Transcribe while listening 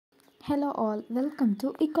Hello all, welcome to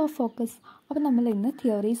EcoFocus. അപ്പോൾ നമ്മൾ ഇന്ന്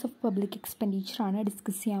തിയറീസ് ഓഫ് പബ്ലിക് എക്സ്പെൻഡിച്ചർ ആണ്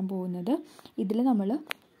ഡിസ്കസ് ചെയ്യാൻ പോകുന്നത്. ഇതിൽ നമ്മൾ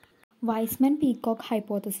Wiseman peacock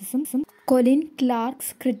ഹൈപ്പോത്തസിസും കൊലിൻ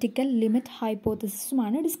clerks critical limit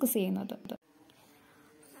ഹൈപ്പോത്തസിസുമാണ് discuss ചെയ്യുന്നത്.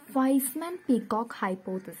 Weismann-Peacock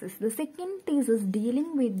hypothesis. The second thesis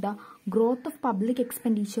dealing with the growth of public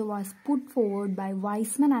expenditure was put forward by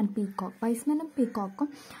Weismann and Peacock. Weismann and Peacock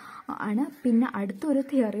ആണ് പിന്നെ അടുത്തൊരു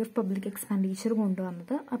theory of public expenditure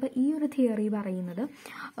കൊണ്ടുവന്നത്. അപ്പോൾ ഈ ഒരു theory പറയുന്നത്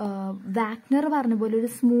Wagner പറഞ്ഞ പോലെ ഒരു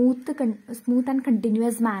സ്മൂത്ത് ആൻഡ്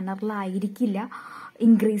കണ്ടിന്യൂസ് മാനറിലായിരിക്കില്ല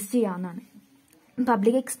ഇൻക്രീസ് ചെയ്യാമെന്നാണ്.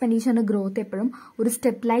 പബ്ലിക് എക്സ്പെൻഡിച്ചറിൻ്റെ ഗ്രോത്ത് എപ്പോഴും ഒരു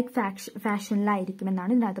സ്റ്റെപ്പ് ലൈക്ക് ഫാഷനിലായിരിക്കും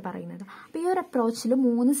എന്നാണ് ഇതിനകത്ത് പറയുന്നത്. അപ്പോൾ ഈ ഒരു അപ്രോച്ചിൽ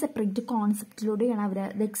 3 സെപ്പറേറ്റ് കോൺസെപ്റ്റിലൂടെയാണ് അവർ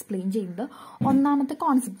ഇത് എക്സ്പ്ലെയിൻ ചെയ്യുന്നത്. ഒന്നാമത്തെ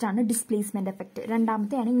കോൺസെപ്റ്റാണ് ഡിസ്പ്ലേസ്മെന്റ് എഫക്റ്റ്,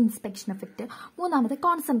 രണ്ടാമത്തെയാണ് ഇൻസ്പെക്ഷൻ എഫക്റ്റ്, മൂന്നാമത്തെ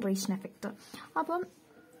കോൺസെൻട്രേഷൻ എഫക്റ്റ്. അപ്പം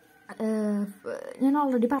ഞാൻ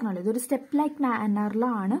ഓൾറെഡി പറഞ്ഞല്ലോ, ഇതൊരു സ്റ്റെപ്പ് ലൈക്ക്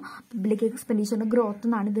മാനറിലാണ് പബ്ലിക് എക്സ്പെൻഡിച്ചറിന്റെ ഗ്രോത്ത്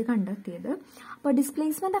എന്നാണ് ഇത് കണ്ടെത്തിയത്. അപ്പോൾ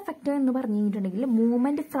ഡിസ്പ്ലേസ്മെന്റ് എഫക്റ്റ് എന്ന് പറഞ്ഞു കഴിഞ്ഞിട്ടുണ്ടെങ്കിൽ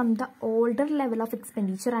movement from the older level of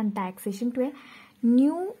expenditure and taxation to A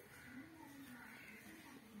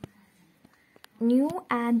new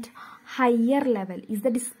and higher level is the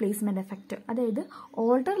displacement effect. അതായത്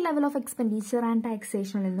older level of expenditure and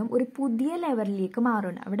ടാക്സേഷനിൽ നിന്നും ഒരു പുതിയ ലെവലിലേക്ക്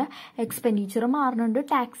മാറുന്നുണ്ട്. അവിടെ എക്സ്പെൻഡിച്ചർ മാറുന്നുണ്ട്,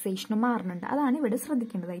 ടാക്സേഷനും മാറുന്നുണ്ട്. അതാണ് ഇവിടെ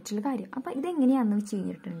ശ്രദ്ധിക്കേണ്ടതായിട്ടുള്ള കാര്യം. അപ്പം ഇതെങ്ങനെയാണെന്ന് വെച്ച്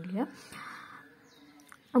കഴിഞ്ഞിട്ടുണ്ടെങ്കിൽ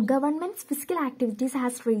government's fiscal activities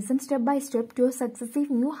has risen step by step to a successive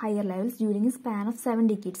new higher levels during a span of 7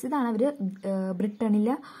 decades. ഇതാണ് അവർ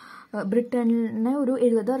ബ്രിട്ടനിനെ ഒരു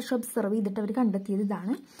 70 വർഷം ഒബ്സർവ് ചെയ്തിട്ട് അവർ കണ്ടെത്തിയത്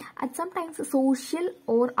ഇതാണ്. At some times social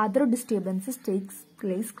or other disturbances takes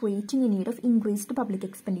place creating A need of increased public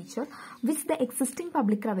expenditure which the existing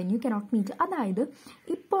public revenue cannot meet. അതായത്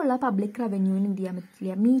ഇപ്പോൾ ഉള്ള public റവന്യൂവിന് എന്ത് ചെയ്യാൻ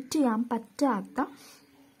പറ്റില്ല, മീറ്റ് ചെയ്യാൻ പറ്റാത്ത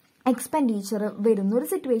എക്സ്പെൻഡിച്ചർ വരുന്ന ഒരു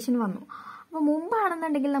സിറ്റുവേഷൻ വന്നു. അപ്പോൾ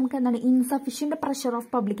മുമ്പാണെന്നുണ്ടെങ്കിൽ നമുക്ക് എന്താണ് insufficient pressure of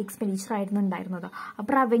public expenditure ആയിരുന്നു ഉണ്ടായിരുന്നത്.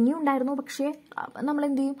 അപ്പോൾ റവന്യൂ ഉണ്ടായിരുന്നു, പക്ഷേ നമ്മൾ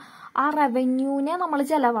എന്ത് ചെയ്യും, ആ റവന്യൂവിനെ നമ്മൾ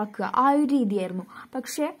ചെലവാക്കുക, ആ ഒരു രീതിയായിരുന്നു.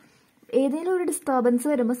 പക്ഷേ ഏതെങ്കിലും ഒരു ഡിസ്റ്റർബൻസ്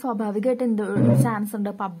വരുമ്പോൾ സ്വാഭാവികമായിട്ട് എന്ത് ചാൻസ്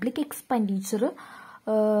ഉണ്ട്, പബ്ലിക് എക്സ്പെൻഡിച്ചർ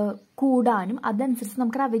കൂടാനും അതനുസരിച്ച്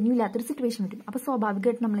നമുക്ക് റവന്യൂ ഇല്ലാത്തൊരു സിറ്റുവേഷൻ വരും. അപ്പോൾ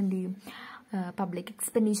സ്വാഭാവികമായിട്ട് നമ്മൾ എന്ത് ചെയ്യും, പബ്ലിക്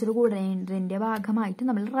എക്സ്പെൻഡിച്ചർ കൂടുന്നതിന്റെ ഭാഗമായിട്ട്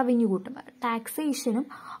നമ്മൾ റവന്യൂ കൂട്ടും. ടാക്സേഷനും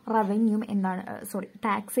റവന്യൂവും എന്താണ്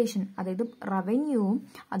ടാക്സേഷൻ അതായത് റവന്യൂവും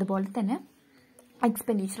അതുപോലെ തന്നെ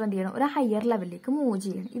എക്സ്പെൻഡിച്ചർ എന്ത് ചെയ്യണം, ഒരു ഹയർ ലെവലിലേക്ക് മൂവ്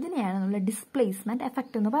ചെയ്യണം. ഇതിനെയാണ് നമ്മൾ ഡിസ്പ്ലേസ്മെന്റ്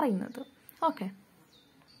എഫക്റ്റ് എന്ന് പറയുന്നത്. Okay,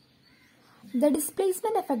 the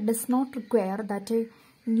displacement effect does not require that A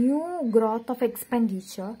new growth of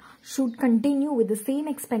expenditure should continue with the same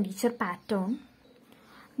expenditure pattern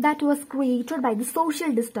that was created by the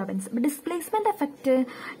social disturbance. Displacement effect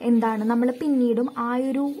എന്താണ്, നമ്മൾ പിന്നീടും ആ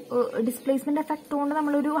ഒരു displacement effect കൊണ്ട്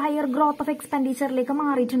നമ്മളൊരു higher growth of എക്സ്പെൻഡിച്ചറിലേക്ക്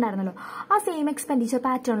മാറിയിട്ടുണ്ടായിരുന്നല്ലോ, ആ same expenditure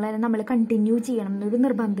പാറ്റേണിൽ നമ്മൾ കണ്ടിന്യൂ ചെയ്യണം എന്നൊരു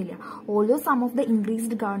നിർബന്ധമില്ല. Also some of the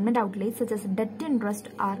increased government outliers such as debt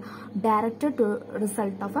interest R directed two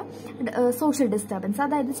result of social disturbance.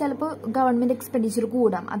 അതായത് ചിലപ്പോൾ ഗവൺമെന്റ് എക്സ്പെൻഡിച്ചർ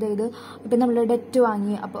കൂടാം. അതായത് ഇപ്പം നമ്മൾ ഡെറ്റ്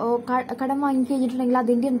വാങ്ങി, അപ്പോൾ കടം വാങ്ങി കഴിഞ്ഞിട്ടുണ്ടെങ്കിൽ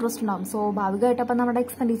അതിന്റെ ഇൻട്രസ്റ്റ് ഉണ്ടാവും. സ്വാഭാവികമായിട്ട് അപ്പം നമ്മുടെ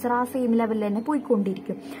എക്സ്പെൻഡിച്ചർ ആ സെയിം ലെവലിൽ തന്നെ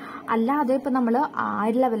പോയിക്കൊണ്ടിരിക്കും. അല്ലാതെ ഇപ്പം നമ്മൾ ആ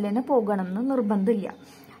ഒരു ലെവലിൽ തന്നെ പോകണം എന്ന് നിർബന്ധമില്ല.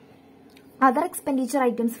 Other expenditure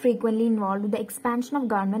items frequently involved the expansion of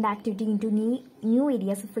government activity into new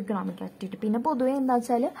areas of economic activity. പിന്നെ പൊതുവെ എന്താ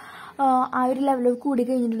വെച്ചാൽ ആ ഒരു ലെവലിൽ കൂടി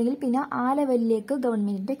കഴിഞ്ഞിട്ടുണ്ടെങ്കിൽ പിന്നെ ആ ലെവലിലേക്ക്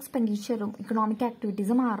ഗവൺമെന്റിന്റെ എക്സ്പെൻഡിച്ചറും ഇക്കണോമിക്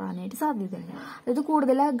ആക്ടിവിറ്റീസും മാറാനായിട്ട് സാധ്യതയുണ്ട്. അതായത്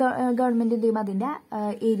കൂടുതൽ ഗവൺമെന്റ് എന്ത് ചെയ്യും, അതിന്റെ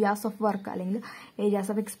ഏരിയാസ് ഓഫ് വർക്ക് അല്ലെങ്കിൽ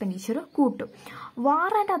ഏരിയാസ് ഓഫ് എക്സ്പെൻഡിച്ചർ കൂട്ടും. War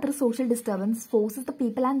and other social disturbance forces the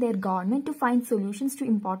people and their government to find solutions to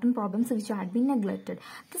important problems which had been neglected.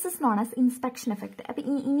 This is known as inspection effect. അപ്പൊ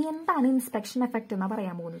ഇനി എന്താണ് inspection effect എന്നാണ്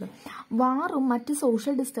പറയാൻ പോകുന്നത്. വാറും മറ്റ്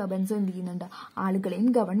social ഡിസ്റ്റർബൻസും എന്ത് ചെയ്യുന്നുണ്ട്, ആളുകളെയും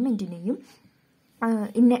ഗവൺമെന്റിനെയും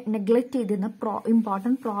നെഗ്ലക്ട് ചെയ്തിരുന്ന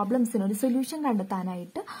ഇമ്പോർട്ടന്റ് പ്രോബ്ലംസിന് ഒരു സൊല്യൂഷൻ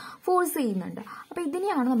കണ്ടെത്താനായിട്ട് ഫോഴ്സ് ചെയ്യുന്നുണ്ട്. അപ്പൊ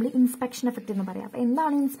ഇതിനെയാണ് നമ്മൾ ഇൻസ്പെക്ഷൻ എഫക്ട് എന്ന് പറയാം. അപ്പൊ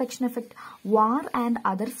എന്താണ് inspection effect? War and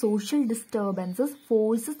other social disturbances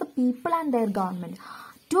forces the people and their government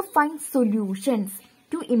to find solutions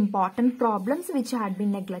to important problems which had been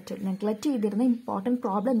neglect ചെയ്തിരുന്ന ഇമ്പോർട്ടന്റ്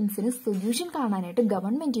പ്രോബ്ലംസിന് സൊല്യൂഷൻ കാണാനായിട്ട്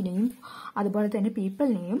ഗവൺമെന്റിനെയും അതുപോലെ തന്നെ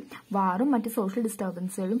പീപ്പിളിനെയും വാറും മറ്റ് സോഷ്യൽ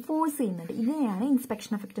ഡിസ്റ്റർബൻസുകളും ഫോഴ്സ് ചെയ്യുന്നുണ്ട്. ഇതിനെയാണ്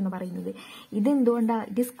ഇൻസ്പെക്ഷൻ എഫക്ട് എന്ന് പറയുന്നത്. ഇതെന്തുകൊണ്ടാണ്?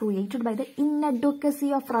 It is created by the ഇൻഅഡ്വക്കസി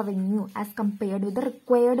of revenue as compared with the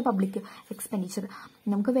required public expenditure.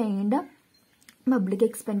 നമുക്ക് വേണ്ട പബ്ലിക്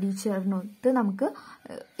എക്സ്പെൻഡിച്ചറിനൊത്ത് നമുക്ക്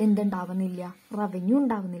എന്തുണ്ടാവുന്നില്ല, റവന്യൂ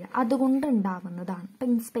ഉണ്ടാവുന്നില്ല. അതുകൊണ്ട് ഉണ്ടാവുന്നതാണ്. അപ്പൊ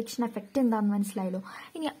ഇൻസ്പെക്ഷൻ എഫക്ട് എന്താണെന്ന് മനസ്സിലായല്ലോ.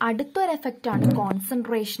 ഇനി അടുത്തൊരു എഫക്റ്റ് ആണ്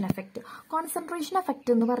കോൺസെൻട്രേഷൻ എഫക്ട്. കോൺസെൻട്രേഷൻ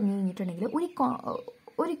എഫക്ട് എന്ന് പറഞ്ഞു കഴിഞ്ഞിട്ടുണ്ടെങ്കിൽ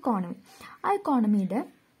ഒരു ഇക്കോണമി, ആ ഇക്കോണമിയുടെ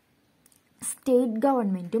സ്റ്റേറ്റ്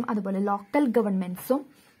ഗവൺമെന്റും അതുപോലെ ലോക്കൽ ഗവൺമെന്റ്സും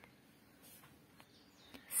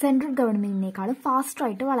സെൻട്രൽ ഗവൺമെൻറ്റിനേക്കാളും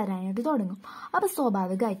ഫാസ്റ്റായിട്ട് വളരാനായിട്ട് തുടങ്ങും. അപ്പോൾ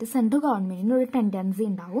സ്വാഭാവികമായിട്ട് സെൻട്രൽ ഗവൺമെൻറ്റിന് ഒരു ടെൻഡൻസി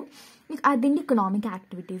ഉണ്ടാവും അതിൻ്റെ ഇക്കണോമിക്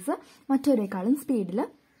ആക്ടിവിറ്റീസ് മറ്റൊരേക്കാളും സ്പീഡിൽ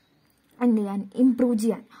എന്ത് ചെയ്യാൻ, ഇംപ്രൂവ്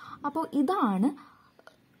ചെയ്യാൻ. അപ്പോൾ ഇതാണ്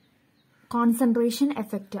കോൺസെൻട്രേഷൻ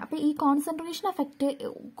എഫക്റ്റ്. അപ്പോൾ ഈ കോൺസെൻട്രേഷൻ എഫക്റ്റ്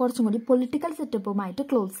കുറച്ചും കൂടി പൊളിറ്റിക്കൽ സെറ്റപ്പുമായിട്ട്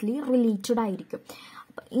ക്ലോസ്ലി റിലേറ്റഡ് ആയിരിക്കും.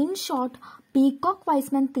 അപ്പോൾ in short, peacock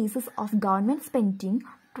Wiseman thesis of government spending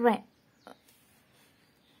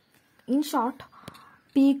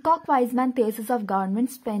Peacock Weisman thesis of government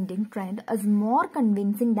spending trend is more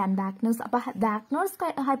convincing than Wagner's. അപ്പോൾ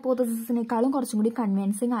വാഗ്നേഴ്സ് ഹൈപ്പോത്തസിസിനേക്കാളും കുറച്ചും കൂടി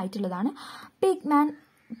കൺവിൻസിങ് ആയിട്ടുള്ളതാണ്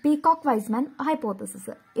Peacock Weisman hypothesis.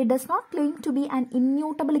 It does not claim to be an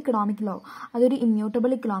immutable economic law. അതൊരു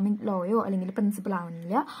immutable economic lawയോ അല്ലെങ്കിൽ principle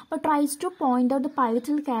ആവുന്നില്ല. But tries to point out the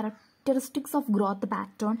pivotal characteristics of growth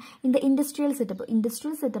pattern in the industrial setup.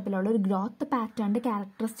 Industrial setupലുള്ള ഒരു growth patternന്റെ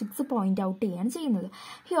characteristics point out ചെയ്യാണ് ചെയ്യുന്നത്.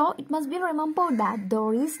 Here it must be remembered that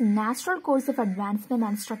there is natural course of advancement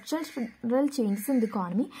and structural changes in the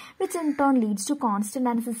economy, which in turn leads to constant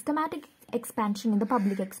and systematic expansion in the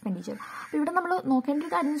public expenditure. അപ്പോൾ ഇവിടെ നമ്മൾ നോക്കേണ്ട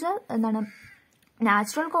ഒരു കാര്യം വെച്ചാൽ എന്താണ്,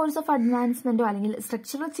 natural course of അഡ്വാൻസ്മെൻറ്റോ അല്ലെങ്കിൽ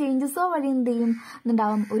structural ചേഞ്ചസോ വഴി എന്ത് ചെയ്യും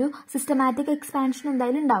ഉണ്ടാവും, ഒരു സിസ്റ്റമാറ്റിക് എക്സ്പാൻഷൻ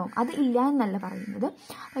എന്തായാലും ഉണ്ടാവും. അത് ഇല്ല എന്നല്ല പറയുന്നത്,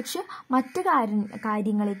 പക്ഷെ മറ്റ്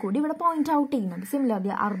കാര്യങ്ങളെ കൂടി ഇവിടെ പോയിന്റ് ഔട്ട് ചെയ്യുന്നുണ്ട്.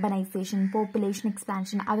 Similarly urbanisation, population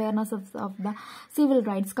expansion, awareness of the civil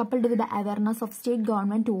rights coupled with the awareness of state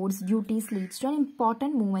government towards duties leads to an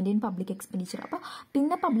important movement in public expenditure. അപ്പോൾ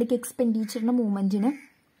പിന്നെ പബ്ലിക് എക്സ്പെൻഡിച്ചറിന്റെ മൂവ്മെന്റിന്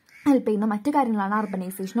ഹെൽപ്പ് ചെയ്യുന്ന മറ്റു കാര്യങ്ങളാണ്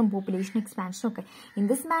അർബനൈസേഷനും പോപ്പുലേഷൻ എക്സ്പാൻഷനും ഒക്കെ. In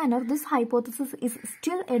this manor this hypothesis is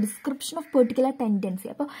still A description of particular tendency.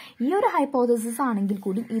 അപ്പോൾ ഈ ഒരു hypothesis ആണെങ്കിൽ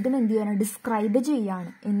കൂടി ഇതും എന്ത് ചെയ്യാണ്, ഡിസ്ക്രൈബ് ചെയ്യാണ്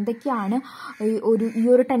എന്തൊക്കെയാണ് ഈ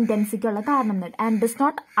ഒരു ടെൻഡൻസിക്കുള്ള കാരണം. And does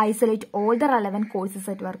not isolate all the relevant courses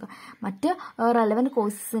at work. മറ്റ് റെലവൻറ്റ്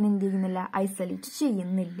കോഴ്സസിന് എന്ത് ചെയ്യുന്നില്ല, ഐസൊലേറ്റ്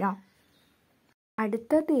ചെയ്യുന്നില്ല.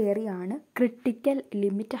 അടുത്ത തിയറിയാണ് ക്രിട്ടിക്കൽ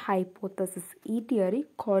ലിമിറ്റ് ഹൈപ്പോത്തസിസ്. ഈ തിയറി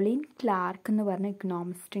കൊളിൻ ക്ലാർക്ക് എന്ന് പറഞ്ഞ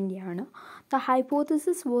ഇക്കണോമിസ്റ്റിൻ്റെയാണ്. The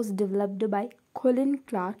hypothesis was developed by Colin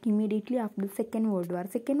clerk immediately after the second world war.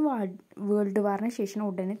 Second world വാറിന് ശേഷം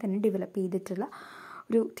ഉടനെ തന്നെ ഡെവലപ്പ് ചെയ്തിട്ടുള്ള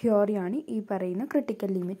ഒരു തിയറിയാണ് ഈ പറയുന്ന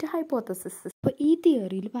ക്രിട്ടിക്കൽ ലിമിറ്റ് ഹൈപ്പോത്തസിസ്. അപ്പോൾ ഈ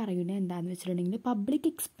തിയറിയിൽ പറയുന്നത് എന്താണെന്ന് വെച്ചിട്ടുണ്ടെങ്കിൽ പബ്ലിക്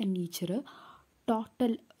എക്സ്പെൻഡിച്ചർ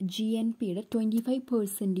ടോട്ടൽ GNPയുടെ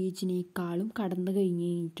 25%-നേക്കാളും കടന്നു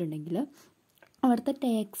കഴിഞ്ഞിട്ടുണ്ടെങ്കിൽ അവിടുത്തെ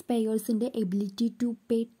tax പേയേഴ്സിൻ്റെ ability to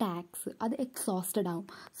pay tax അത് എക്സോസ്റ്റഡ് ആവും.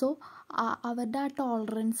 സോ അവരുടെ ആ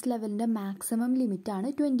ടോളറൻസ് ലെവലിൻ്റെ മാക്സിമം ലിമിറ്റാണ്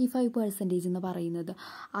 25% എന്ന് പറയുന്നത്.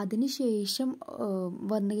 അതിനുശേഷം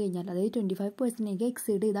വന്നു കഴിഞ്ഞാൽ, അതായത് 25%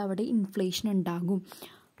 എക്സീഡ് ചെയ്ത് അവിടെ ഇൻഫ്ലേഷൻ ഉണ്ടാകും.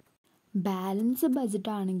 ബാലൻസ്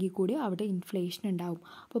ബഡ്ജറ്റ് ആണെങ്കിൽ കൂടി അവിടെ ഇൻഫ്ലേഷൻ ഉണ്ടാകും.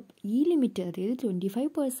 അപ്പോൾ ഈ ലിമിറ്റ്, അതായത്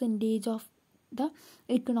 25% ഓഫ് ദ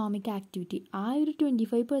എക്കണോമിക് ആക്ടിവിറ്റി, ആ ഒരു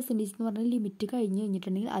 25% എന്ന് പറഞ്ഞ ലിമിറ്റ് കഴിഞ്ഞ്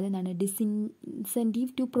കഴിഞ്ഞിട്ടുണ്ടെങ്കിൽ അതെന്താണ്, ഡിസിൻസെൻറ്റീവ്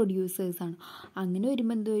ടു പ്രൊഡ്യൂസേഴ്സാണ്. അങ്ങനെ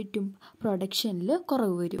വരുമ്പോൾ എന്ത് പറ്റും, പ്രൊഡക്ഷനിൽ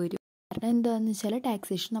കുറവ് വരും. കാരണം എന്താണെന്ന് വെച്ചാൽ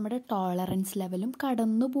ടാക്സേഷൻ നമ്മുടെ ടോളറൻസ് ലെവലും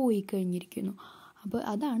കടന്നു പോയി കഴിഞ്ഞിരിക്കുന്നു. അപ്പോൾ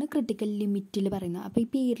അതാണ് ക്രിട്ടിക്കൽ ലിമിറ്റിൽ പറയുന്നത്. അപ്പോൾ ഈ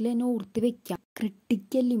പേരിൽ തന്നെ ഓർത്ത് വെക്കാം,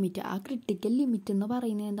 ക്രിട്ടിക്കൽ ലിമിറ്റ്. ആ ക്രിട്ടിക്കൽ ലിമിറ്റ് എന്ന്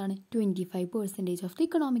പറയുന്നത് എന്താണ്, 25% ഓഫ് ദി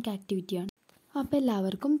ഇക്കണോമിക് ആക്ടിവിറ്റിയാണ്. അപ്പോൾ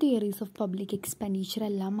എല്ലാവർക്കും തിയറീസ് ഓഫ് പബ്ലിക് എക്സ്പെൻഡിച്ചർ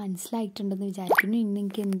എല്ലാം മനസ്സിലായിട്ടുണ്ടെന്ന് വിചാരിക്കുന്നു. ഇനി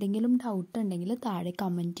നിങ്ങൾക്ക് എന്തെങ്കിലും ഡൗട്ട് ഉണ്ടെങ്കിൽ താഴെ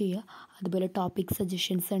കമൻറ്റ് ചെയ്യുക. അതുപോലെ ടോപ്പിക്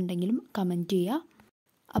സജഷൻസ് ഉണ്ടെങ്കിലും കമൻറ്റ് ചെയ്യുക.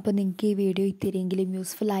 അപ്പോൾ നിങ്ങൾക്ക് ഈ വീഡിയോ ഇത്തിരിയെങ്കിലും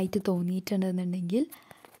യൂസ്ഫുൾ ആയിട്ട് തോന്നിയിട്ടുണ്ടെന്നുണ്ടെങ്കിൽ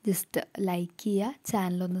ജസ്റ്റ് ലൈക്ക് ചെയ്യുക,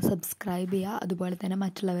 ചാനലൊന്ന് സബ്സ്ക്രൈബ് ചെയ്യുക, അതുപോലെ തന്നെ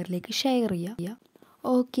മറ്റുള്ളവരിലേക്ക് ഷെയർ ചെയ്യുക.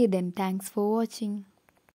 Okay then, thanks for watching.